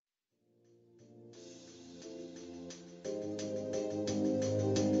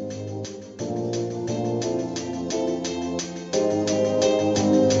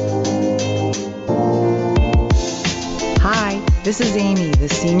This is Amy, the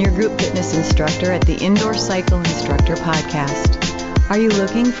Senior Group Fitness Instructor at the Indoor Cycle Instructor Podcast. Are you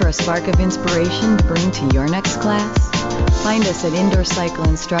looking for a spark of inspiration to bring to your next class? Find us at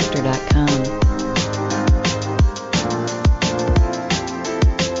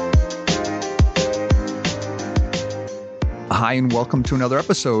indoorcycleinstructor.com. Hi, and welcome to another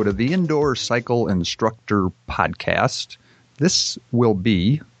episode of the Indoor Cycle Instructor Podcast. This will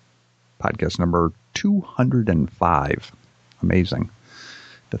be podcast number 205. Amazing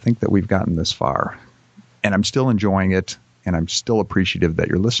to think that we've gotten this far. And I'm still enjoying it, and I'm still appreciative that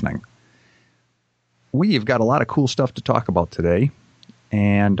you're listening. We've got a lot of cool stuff to talk about today,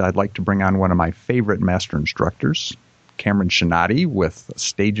 and I'd like to bring on one of my favorite master instructors, Cameron Shinati with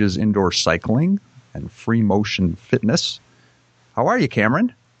Stages Indoor Cycling and Free Motion Fitness. How are you,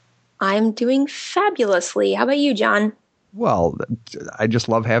 Cameron? I'm doing fabulously. How about you, John? Well, I just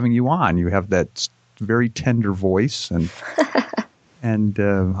love having you on. You have that very tender voice, and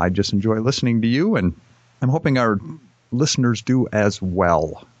I just enjoy listening to you, and I'm hoping our listeners do as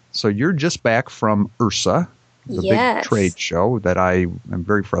well. So you're just back from IRSA, the big trade show that I am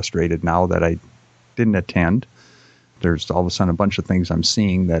very frustrated now that I didn't attend. There's all of a sudden a bunch of things I'm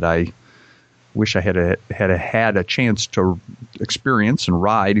seeing that I wish I had a chance to experience and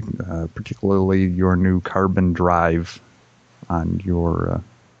ride, particularly your new carbon drive on your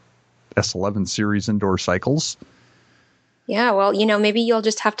S11 series indoor cycles. Yeah, well, maybe you'll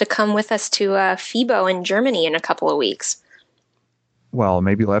just have to come with us to FIBO in Germany in a couple of weeks. Well,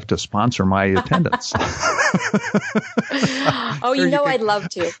 maybe you'll have to sponsor my attendance. Oh, I'd love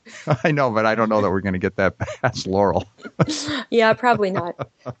to. I know, but I don't know that we're going to get that past Laurel. Yeah, probably not.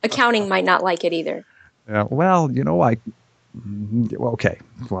 Accounting might not like it either. Yeah, well, okay.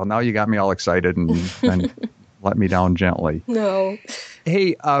 Well, now you got me all excited and let me down gently. No.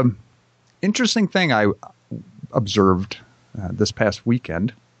 Hey, interesting thing I observed this past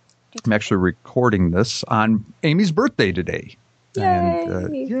weekend. I'm actually recording this on Amy's birthday today. Yay!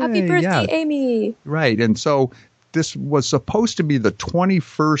 And, Happy birthday, Amy! Right, and so this was supposed to be the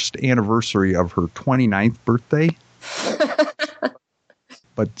 21st anniversary of her 29th birthday.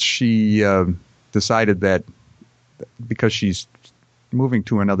 But she decided that because she's moving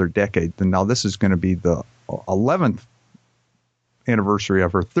to another decade, then now this is going to be the 11th anniversary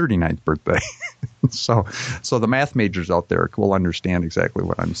of her 39th birthday. So the math majors out there will understand exactly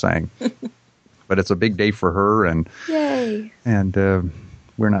what I'm saying. But it's a big day for her, and yay! And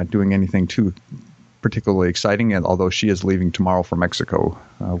we're not doing anything too particularly exciting, although she is leaving tomorrow for Mexico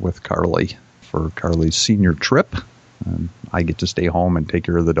with Carly for Carly's senior trip. I get to stay home and take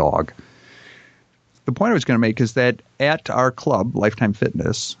care of the dog. The point I was going to make is that at our club, Lifetime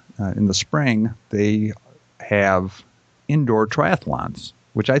Fitness, in the spring, they have indoor triathlons,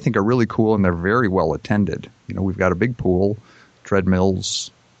 which I think are really cool, and they're very well attended. We've got a big pool,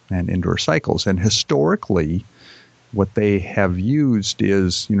 treadmills, and indoor cycles. And historically, what they have used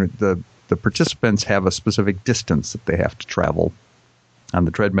is, the participants have a specific distance that they have to travel on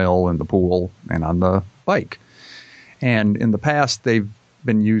the treadmill and the pool and on the bike. And in the past, they've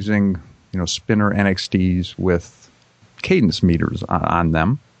been using, spinner NXTs with cadence meters on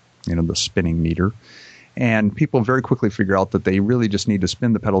them, the spinning meter. And people very quickly figure out that they really just need to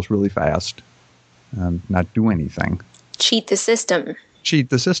spin the pedals really fast, not do anything. Cheat the system. Cheat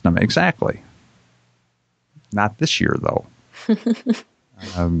the system, exactly. Not this year, though.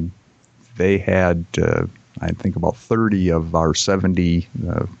 They had, I think, about 30 of our 70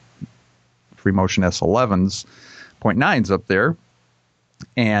 Free Motion S11s, 0.9s up there.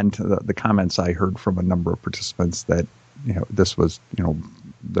 And the comments I heard from a number of participants that, this was,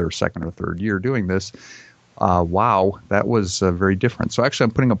 their second or third year doing this. Wow, that was very different. So actually,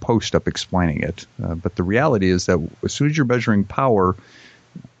 I'm putting a post up explaining it. But the reality is that as soon as you're measuring power,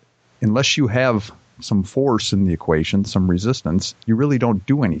 unless you have some force in the equation, some resistance, you really don't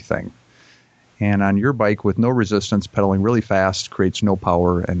do anything. And on your bike with no resistance, pedaling really fast creates no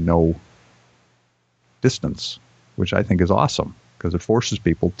power and no distance, which I think is awesome because it forces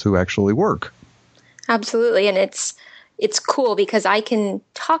people to actually work. Absolutely. And it's cool because I can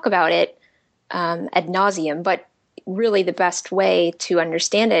talk about it ad nauseum, but really the best way to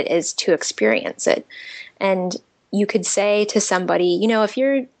understand it is to experience it. And you could say to somebody, if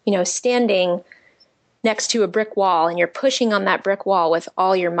you're, standing next to a brick wall and you're pushing on that brick wall with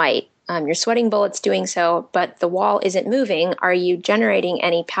all your might, you're sweating bullets doing so, but the wall isn't moving, are you generating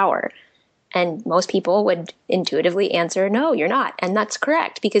any power? And most people would intuitively answer, no, you're not. And that's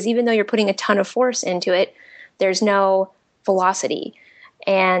correct, because even though you're putting a ton of force into it, there's no velocity.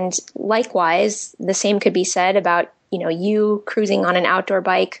 And likewise, the same could be said about you cruising on an outdoor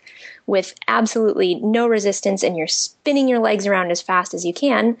bike with absolutely no resistance, and you're spinning your legs around as fast as you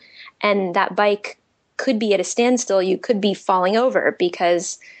can, and that bike could be at a standstill. You could be falling over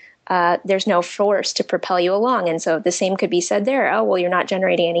because there's no force to propel you along. And so the same could be said there. Oh, well, you're not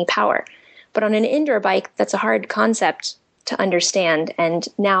generating any power. But on an indoor bike, that's a hard concept to understand. And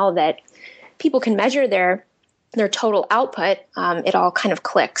now that people can measure their total output, it all kind of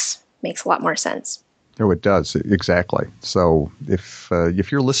clicks, makes a lot more sense. Oh, it does. Exactly. So if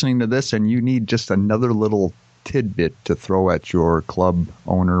you're listening to this and you need just another little tidbit to throw at your club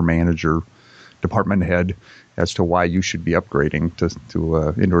owner, manager, department head as to why you should be upgrading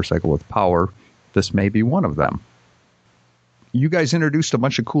to indoor cycle with power, this may be one of them. You guys introduced a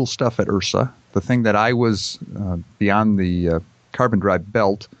bunch of cool stuff at IRSA. The thing that I was, beyond the carbon drive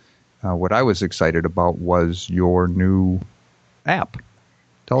belt, what I was excited about was your new app.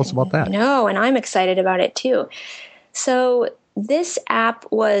 Tell us about that. No, and I'm excited about it too. So this app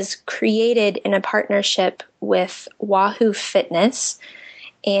was created in a partnership with Wahoo Fitness,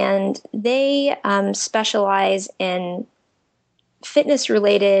 and they specialize in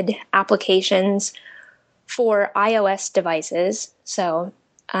fitness-related applications for iOS devices, so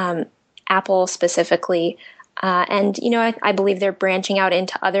Apple specifically. And, I believe they're branching out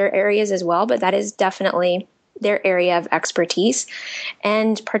into other areas as well, but that is definitely their area of expertise.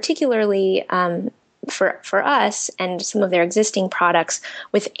 And particularly for us and some of their existing products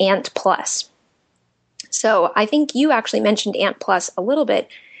with Ant Plus. So I think you actually mentioned Ant Plus a little bit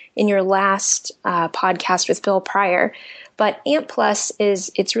in your last podcast with Bill Pryor. But Ant Plus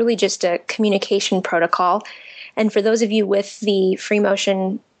it's really just a communication protocol. And for those of you with the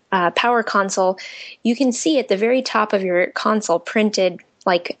FreeMotion Power Console, you can see at the very top of your console printed,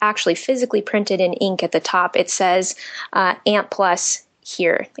 like actually physically printed in ink at the top, it says Ant Plus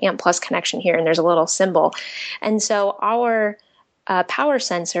here, Ant Plus connection here, and there's a little symbol. And so our power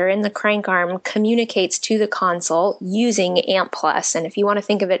sensor in the crank arm communicates to the console using Ant Plus. And if you want to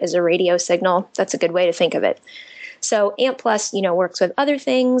think of it as a radio signal, that's a good way to think of it. So Ant Plus, works with other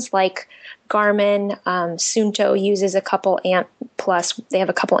things like Garmin. Suunto uses a couple Ant Plus. They have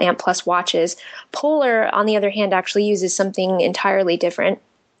a couple Ant Plus watches. Polar, on the other hand, actually uses something entirely different.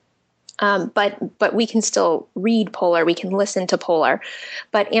 But we can still read Polar. We can listen to Polar.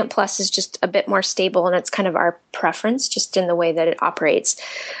 But Ant Plus is just a bit more stable, and it's kind of our preference just in the way that it operates.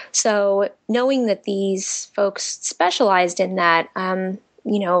 So knowing that these folks specialized in that,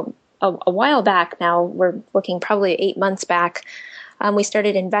 a while back now, we're looking probably 8 months back, we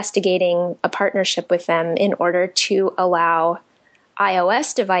started investigating a partnership with them in order to allow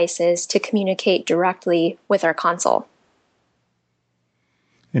iOS devices to communicate directly with our console.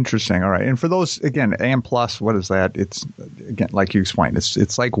 Interesting. All right. And for those, again, Ant Plus, what is that? It's, again, like you explained,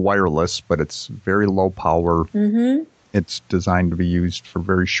 it's like wireless, but it's very low power. Mm-hmm. It's designed to be used for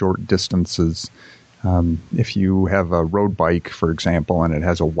very short distances. If you have a road bike, for example, and it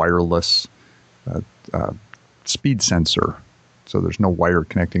has a wireless speed sensor, so there's no wire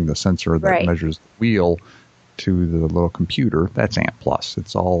connecting the sensor that measures the wheel to the little computer, that's Ant Plus.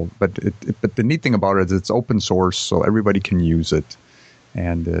 It's all, but the neat thing about it is it's open source, so everybody can use it.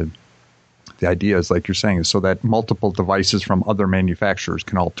 And the idea is, like you're saying, is so that multiple devices from other manufacturers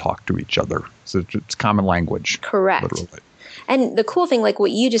can all talk to each other. So it's common language. Correct. Literally. And the cool thing, like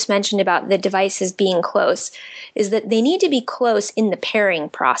what you just mentioned about the devices being close, is that they need to be close in the pairing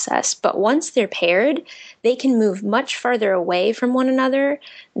process. But once they're paired, they can move much farther away from one another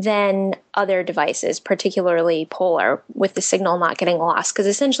than other devices, particularly Polar, with the signal not getting lost. Because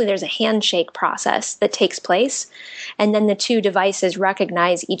essentially there's a handshake process that takes place, and then the two devices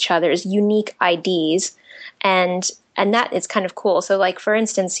recognize each other's unique IDs, and that is kind of cool. So like, for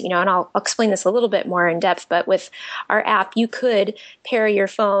instance, and I'll explain this a little bit more in depth, but with our app, you could pair your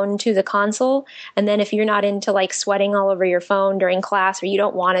phone to the console. And then if you're not into like sweating all over your phone during class, or you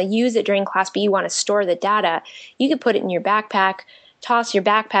don't want to use it during class, but you want to store the data, you could put it in your backpack, toss your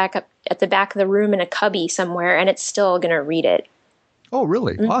backpack up at the back of the room in a cubby somewhere, and it's still going to read it. Oh,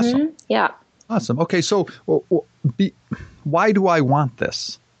 really? Mm-hmm. Awesome. Yeah. Awesome. Okay. So why do I want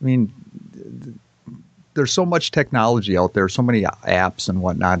this? I mean, there's so much technology out there, so many apps and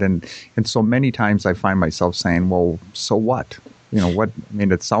whatnot. And so many times I find myself saying, well, so what?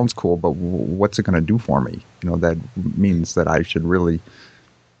 It sounds cool, but what's it going to do for me? That means that I should really,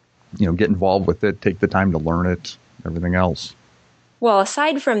 get involved with it, take the time to learn it, everything else. Well,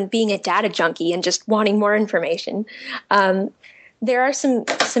 aside from being a data junkie and just wanting more information, there are some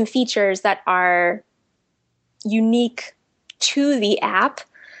features that are unique to the app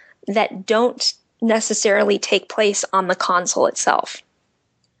that don't necessarily take place on the console itself.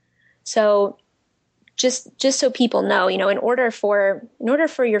 So just so people know, in order for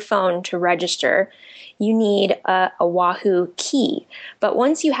your phone to register, you need a Wahoo key. But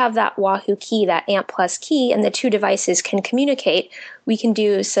once you have that Wahoo key, that AMP Plus key, and the two devices can communicate, we can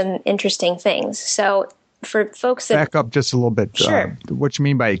do some interesting things. So for folks that back up just a little bit, sure. What you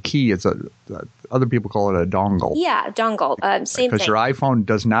mean by a key is other people call it a dongle. Yeah, dongle. Same thing. Because your iPhone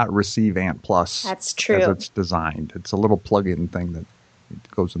does not receive AMP Plus. That's true. As it's designed. It's a little plug-in thing that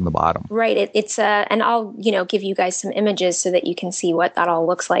goes in the bottom. Right. It's and I'll give you guys some images so that you can see what that all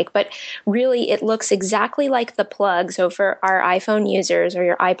looks like. But really, it looks exactly like the plug. So for our iPhone users or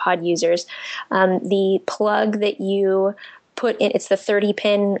your iPod users, the plug that you put in, it's the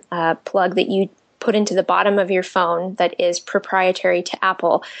 30-pin plug that you put into the bottom of your phone that is proprietary to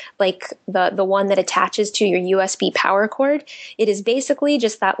Apple, like the one that attaches to your USB power cord. It is basically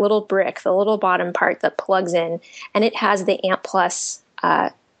just that little brick, the little bottom part that plugs in, and it has the AMP Plus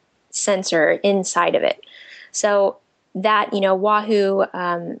sensor inside of it. So that, Wahoo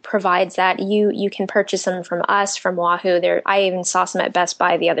provides that. You can purchase them from us, from Wahoo. I even saw some at Best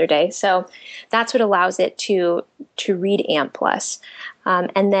Buy the other day. So that's what allows it to read AMP Plus.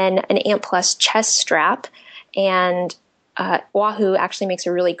 And then an AMP Plus chest strap. And Wahoo actually makes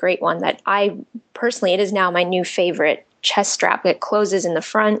a really great one that it is now my new favorite chest strap. It closes in the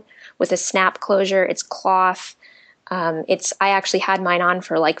front with a snap closure. It's cloth. I actually had mine on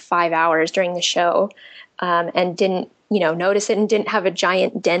for like 5 hours during the show, and didn't, notice it, and didn't have a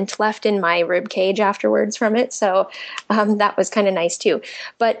giant dent left in my rib cage afterwards from it. So, that was kind of nice too.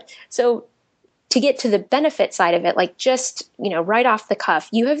 But so to get to the benefit side of it, like just, right off the cuff,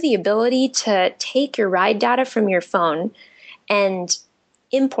 you have the ability to take your ride data from your phone and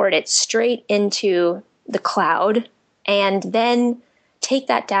import it straight into the cloud, and then take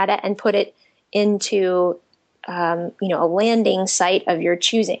that data and put it into a landing site of your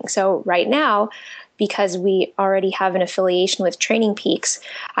choosing. So right now, because we already have an affiliation with Training Peaks,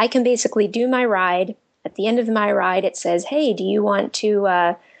 I can basically do my ride. At the end of my ride, it says, hey, do you want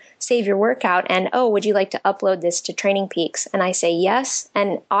to save your workout? And, would you like to upload this to Training Peaks? And I say yes,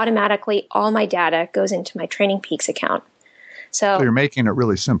 and automatically all my data goes into my Training Peaks account. So you're making it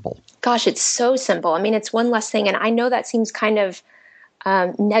really simple. Gosh, it's so simple. I mean, it's one less thing. And I know that seems kind of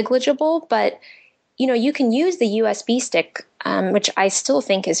negligible, but you can use the USB stick, which I still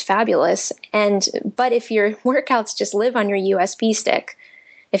think is fabulous. But if your workouts just live on your USB stick,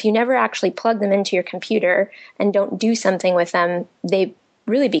 if you never actually plug them into your computer and don't do something with them, they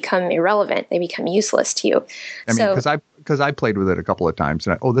really become irrelevant. They become useless to you. I mean, because I played with it a couple of times,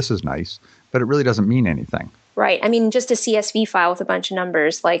 and this is nice, but it really doesn't mean anything. Right. I mean, just a CSV file with a bunch of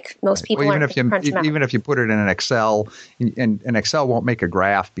numbers, like most people aren't going to crunch them out. Even if you put it in an Excel, and Excel won't make a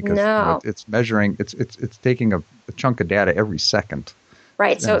graph because it's measuring, it's taking a chunk of data every second.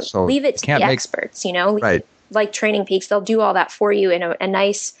 Right. So leave it to the experts, Right. Like Training Peaks, they'll do all that for you in a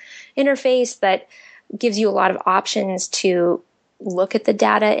nice interface that gives you a lot of options to look at the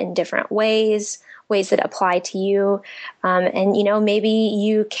data in different ways that apply to you. And, maybe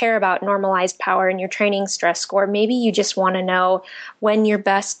you care about normalized power in your training stress score. Maybe you just want to know when your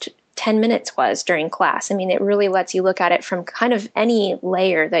best 10 minutes was during class. I mean, it really lets you look at it from kind of any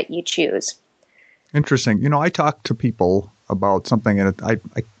layer that you choose. Interesting. I talk to people about something, and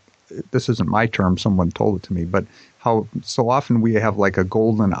this isn't my term, someone told it to me, but how so often we have like a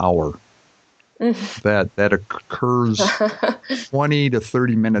golden hour that occurs 20 to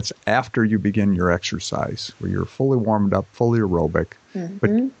 30 minutes after you begin your exercise, where you're fully warmed up, fully aerobic.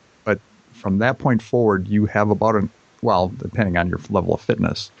 Mm-hmm. But from that point forward, you have about depending on your level of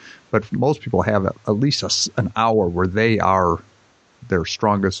fitness, but most people have at least an hour where they are their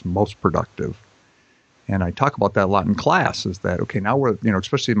strongest, most productive. And I talk about that a lot in class, is that, okay, now we're,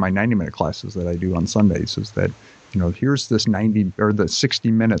 especially in my 90-minute classes that I do on Sundays, is that, here's this 90 or the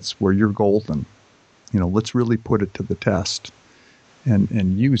 60 minutes where you're golden. Let's really put it to the test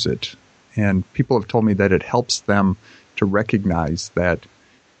and use it. And people have told me that it helps them to recognize that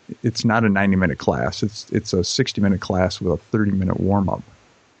it's not a 90-minute class. It's a 60-minute class with a 30-minute warm-up.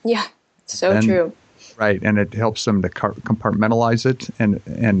 Yeah, true. Right, and it helps them to compartmentalize it.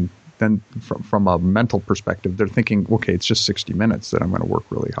 And then from a mental perspective, they're thinking, okay, it's just 60 minutes that I'm going to work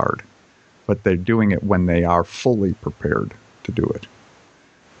really hard. But they're doing it when they are fully prepared to do it.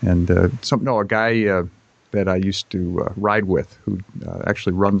 And a guy that I used to ride with, who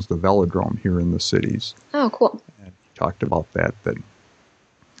actually runs the velodrome here in the cities. Oh, cool. And he talked about that,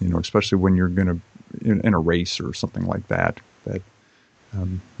 especially when you're going to, in a race or something like that,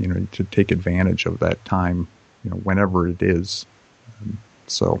 to take advantage of that time, whenever it is. And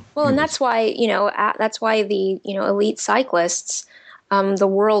that's why, the, elite cyclists, the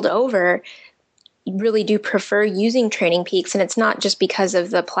world over, really do prefer using Training Peaks. And it's not just because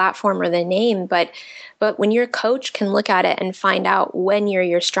of the platform or the name, but when your coach can look at it and find out when you're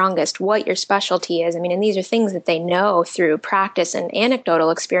your strongest, what your specialty is. I mean, and these are things that they know through practice and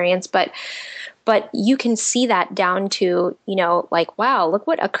anecdotal experience, but you can see that down to, like, wow, look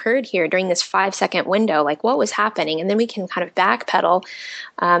what occurred here during this 5-second window, like what was happening. And then we can kind of backpedal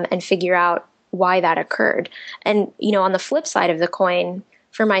and figure out why that occurred. And, on the flip side of the coin,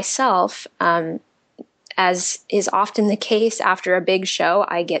 for myself, as is often the case after a big show,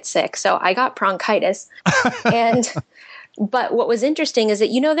 I get sick. So I got bronchitis. But what was interesting is that,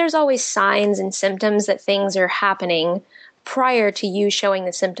 there's always signs and symptoms that things are happening prior to you showing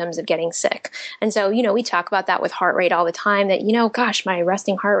the symptoms of getting sick. And so, we talk about that with heart rate all the time, that, gosh, my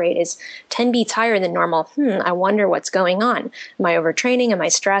resting heart rate is 10 beats higher than normal. I wonder what's going on. Am I overtraining? Am I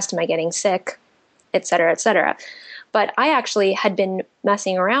stressed? Am I getting sick? Et cetera, et cetera. But I actually had been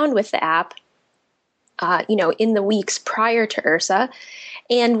messing around with the app, in the weeks prior to IRSA,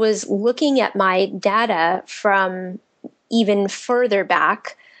 and was looking at my data from even further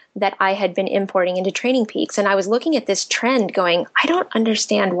back that I had been importing into Training Peaks. And I was looking at this trend going, I don't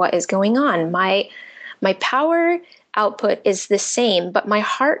understand what is going on. My power output is the same, but my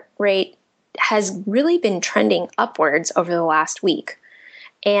heart rate has really been trending upwards over the last week.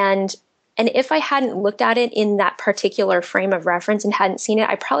 And if I hadn't looked at it in that particular frame of reference and hadn't seen it,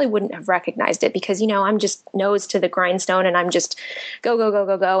 I probably wouldn't have recognized it because, I'm just nose to the grindstone and I'm just go, go, go,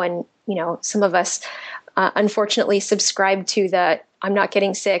 go, go. And, some of us unfortunately subscribe to the I'm not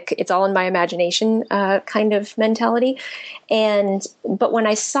getting sick, it's all in my imagination kind of mentality. But when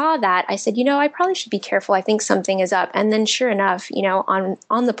I saw that, I said, I probably should be careful. I think something is up. And then sure enough,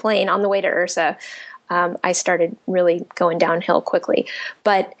 on the plane, on the way to IRSA, I started really going downhill quickly.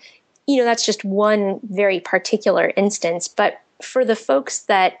 But that's just one very particular instance. But for the folks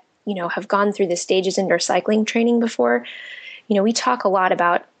that, have gone through the stages indoor cycling training before, we talk a lot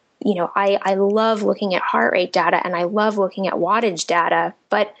about, I love looking at heart rate data and I love looking at wattage data,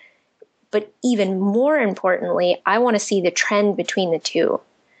 but even more importantly, I want to see the trend between the two.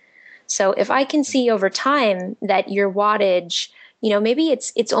 So if I can see over time that your wattage, maybe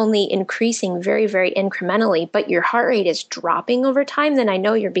it's only increasing very, very incrementally, but your heart rate is dropping over time, then I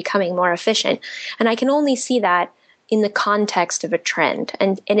know you're becoming more efficient. And I can only see that in the context of a trend.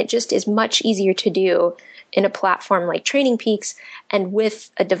 And it just is much easier to do in a platform like Training Peaks and with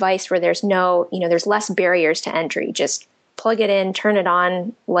a device where there's there's less barriers to entry. Just plug it in, turn it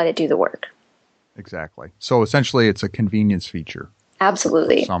on, let it do the work. Exactly. So essentially it's a convenience feature.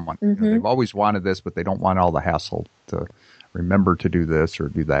 Absolutely. For someone. Mm-hmm. They've always wanted this, but they don't want all the hassle to remember to do this or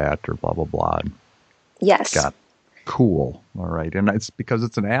do that or blah, blah, blah. Yes. Cool. All right. And it's because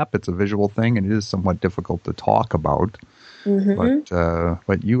it's an app, it's a visual thing, and it is somewhat difficult to talk about. Mm-hmm.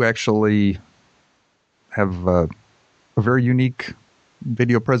 But you actually have a very unique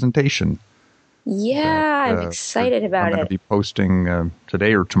video presentation. Yeah, I'm excited about it. I'm going to be posting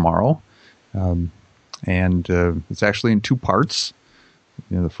today or tomorrow. And it's actually in 2 parts.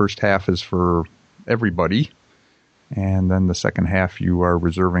 The first half is for everybody. And then the second half you are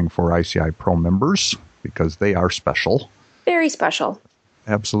reserving for ICI Pro members because they are special. Very special.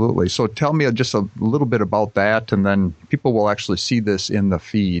 Absolutely. So tell me just a little bit about that, and then people will actually see this in the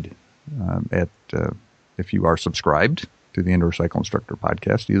feed if you are subscribed to the Indoor Cycle Instructor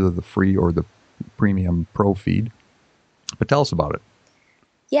podcast, either the free or the premium pro feed. But tell us about it.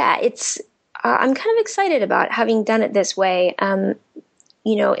 Yeah, I'm kind of excited about having done it this way.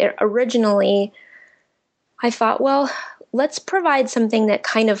 Originally I thought, well, let's provide something that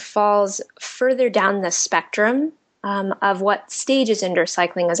kind of falls further down the spectrum of what stages indoor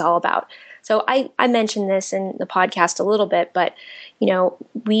cycling is all about. So I mentioned this in the podcast a little bit, but,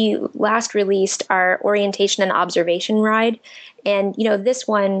 we last released our orientation and observation ride. And, this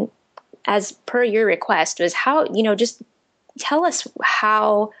one, as per your request, was how, just tell us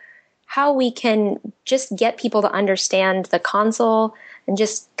how we can just get people to understand the console and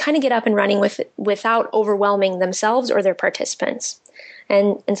just kind of get up and running without overwhelming themselves or their participants.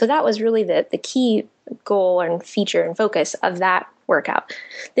 And so that was really the key goal and feature and focus of that workout.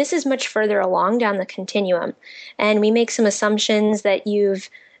 This is much further along down the continuum, and we make some assumptions that you've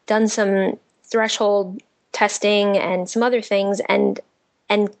done some threshold testing and some other things and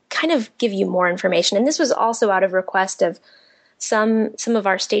kind of give you more information. And this was also out of request of some of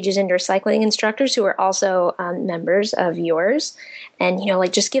our stages indoor cycling instructors who are also members of yours. And,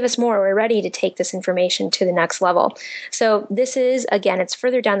 just give us more. We're ready to take this information to the next level. So this is, again, it's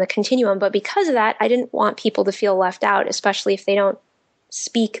further down the continuum. But because of that, I didn't want people to feel left out, especially if they don't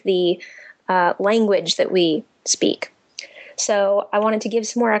speak the language that we speak. So I wanted to give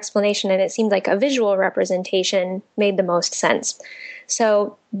some more explanation, and it seemed like a visual representation made the most sense.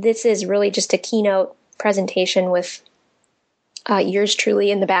 So this is really just a keynote presentation with yours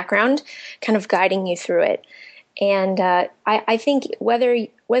truly in the background, kind of guiding you through it. And I think whether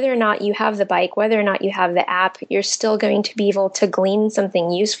or not you have the bike, whether or not you have the app, you're still going to be able to glean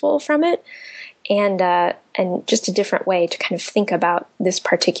something useful from it, and just a different way to kind of think about this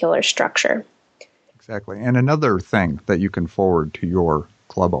particular structure. Exactly. And another thing that you can forward to your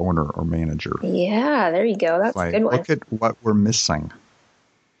club owner or manager. Yeah, there you go. That's a good one. Look at what we're missing.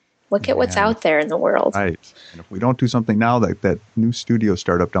 Look at what's out there in the world. Right. And if we don't do something now, that new studio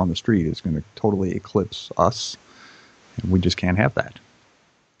startup down the street is going to totally eclipse us. And we just can't have that.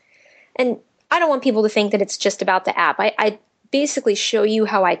 And I don't want people to think that it's just about the app. I basically show you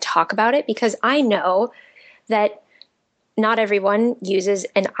how I talk about it, because I know that not everyone uses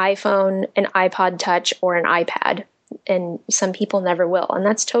an iPhone, an iPod Touch, or an iPad. And some people never will. And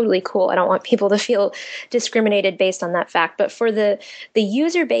that's totally cool. I don't want people to feel discriminated based on that fact. But for the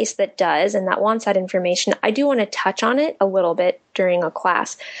user base that does and that wants that information, I do want to touch on it a little bit during a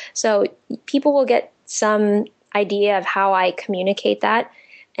class. So people will get some idea of how I communicate that.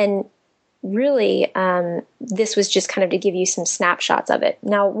 And really, this was just kind of to give you some snapshots of it.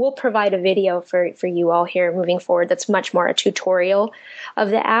 Now, we'll provide a video for you all here moving forward that's much more a tutorial of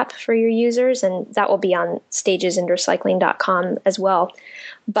the app for your users, and that will be on stagesindoorcycling.com as well.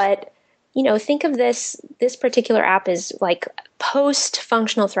 But, think of this particular app as like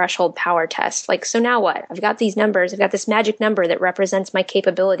post-functional threshold power test. Like, so now what? I've got these numbers. I've got this magic number that represents my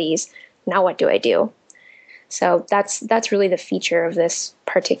capabilities. Now what do I do? So that's really the feature of this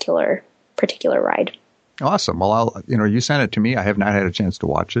particular ride. Awesome. Well, you sent it to me. I have not had a chance to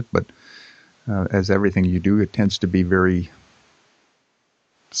watch it, but as everything you do, it tends to be very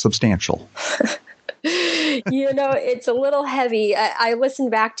substantial. It's a little heavy. I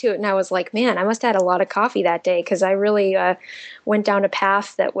listened back to it and I was like, man, I must have had a lot of coffee that day, because I really went down a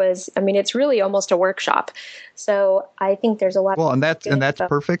path that was, it's really almost a workshop. So I think there's a lot. Well, and that's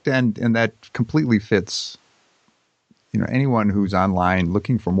perfect, and that completely fits. Anyone who's online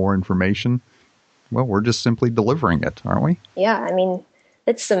looking for more information, well, we're just simply delivering it, aren't we? Yeah,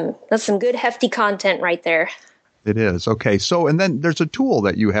 that's some good hefty content right there. It is. Okay, so and then there's a tool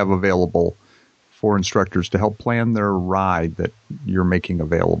that you have available for instructors to help plan their ride that you're making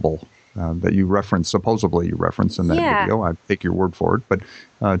available, that supposedly you reference in that video. I take your word for it,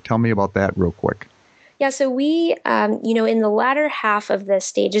 but tell me about that real quick. Yeah, so we, in the latter half of the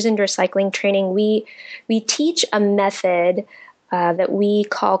Stages Indoor Cycling training, we teach a method that we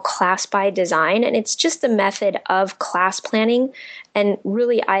call class by design, and it's just a method of class planning. And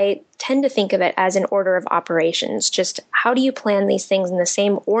really, I tend to think of it as an order of operations. Just how do you plan these things in the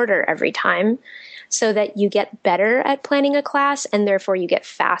same order every time, so that you get better at planning a class, and therefore you get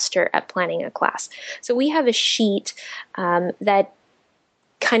faster at planning a class. So we have a sheet that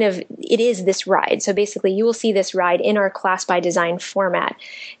it is this ride. So basically you will see this ride in our class by design format,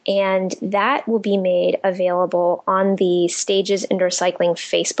 and that will be made available on the Stages Indoor Cycling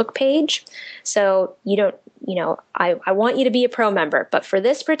Facebook page. So you don't, I want you to be a pro member, but for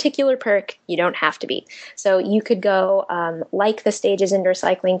this particular perk, you don't have to be. So you could go like the Stages Indoor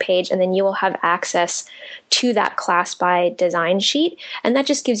Cycling page, and then you will have access to that class by design sheet. And that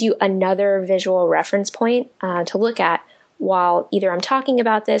just gives you another visual reference point to look at while either I'm talking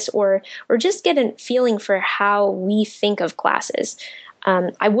about this or just get a feeling for how we think of classes.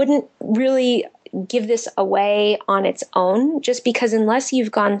 I wouldn't really give this away on its own, just because unless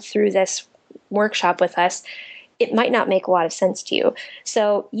you've gone through this workshop with us, it might not make a lot of sense to you.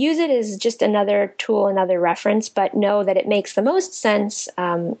 So use it as just another tool, another reference, but know that it makes the most sense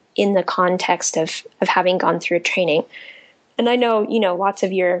in the context of having gone through training. And I know, lots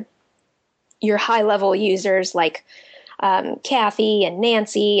of your high-level users like Kathy and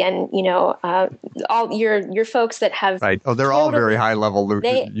Nancy and, all your folks that have... Right. Oh, they're all very high-level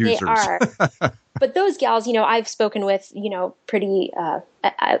users. They are. But those gals, I've spoken with, pretty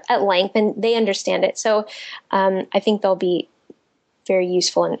at length, and they understand it. So I think they'll be very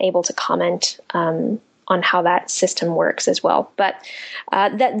useful and able to comment on how that system works as well. But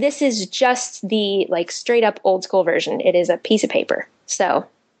that this is just the straight up old school version. It is a piece of paper. So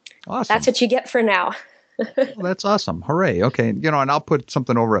awesome. That's what you get for now. Well, that's awesome. Hooray. Okay. And I'll put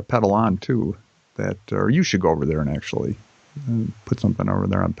something over at Pedal On too, or you should go over there and actually put something over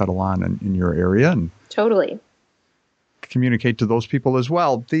there on Pedal On in your area and totally communicate to those people as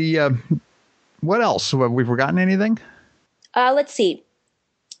well. What else? Have we forgotten anything? Let's see.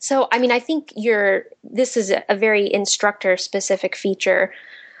 So, I think this is a very instructor specific feature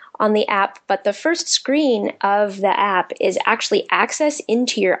on the app, but the first screen of the app is actually access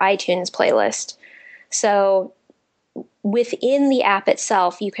into your iTunes playlist. So within the app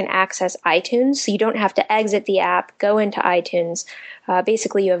itself, you can access iTunes, so you don't have to exit the app, go into iTunes.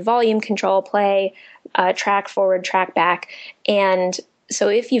 Basically, you have volume control, play, track forward, track back. And so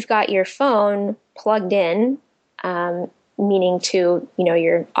if you've got your phone plugged in, meaning to,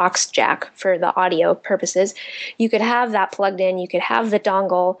 your aux jack for the audio purposes, you could have that plugged in. You could have the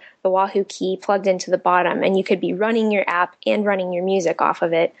dongle, the Wahoo key plugged into the bottom, and you could be running your app and running your music off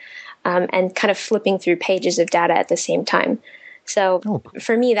of it, and kind of flipping through pages of data at the same time. So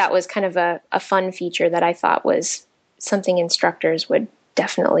for me, that was kind of a fun feature that I thought was something instructors would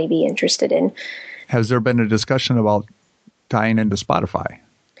definitely be interested in. Has there been a discussion about tying into Spotify?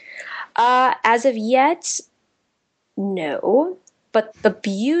 As of yet, no. But the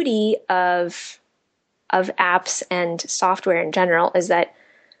beauty of apps and software in general is that,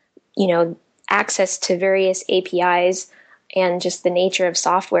 access to various APIs and just the nature of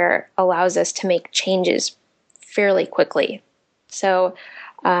software allows us to make changes fairly quickly. So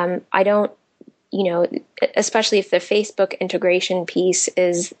I don't, especially if the Facebook integration piece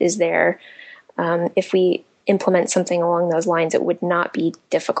is there, if we implement something along those lines, it would not be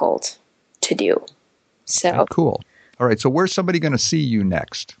difficult to do. So cool. All right. So where's somebody going to see you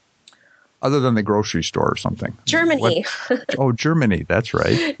next? Other than the grocery store or something? Germany. Germany. That's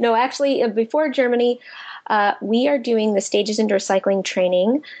right. No, actually, before Germany, we are doing the Stages Indoor Cycling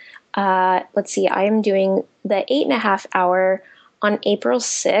training. Let's see, I am doing the 8.5 hour on April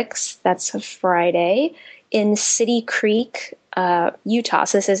 6th. That's a Friday in City Creek, Utah.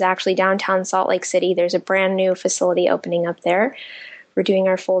 So this is actually downtown Salt Lake City. There's a brand new facility opening up there. We're doing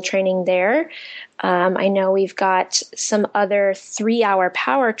our full training there. I know we've got some other 3-hour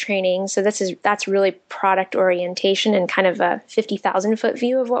power training. So that's really product orientation and kind of a 50,000 foot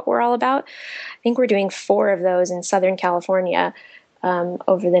view of what we're all about. I think we're doing 4 of those in Southern California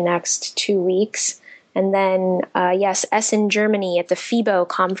over the next 2 weeks. And then, Essen, Germany at the FIBO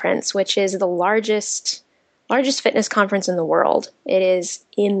conference, which is the largest fitness conference in the world. It is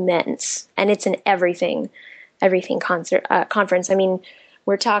immense, and it's an everything conference. I mean,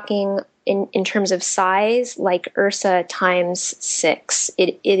 we're talking in terms of size, like Ursa times 6.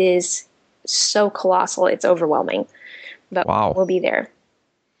 It is so colossal. It's overwhelming, but wow. We'll be there.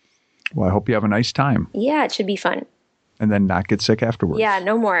 Well, I hope you have a nice time. Yeah, it should be fun. And then not get sick afterwards. Yeah,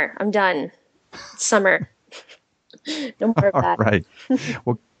 no more. I'm done. It's summer. No more of that. All right.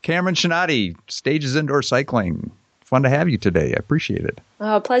 Well, Cameron Shinati, Stages Indoor Cycling. Fun to have you today. I appreciate it.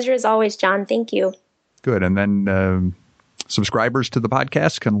 Oh, pleasure as always, John. Thank you. Good. And then subscribers to the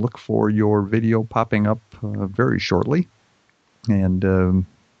podcast can look for your video popping up very shortly. And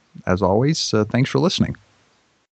as always, thanks for listening.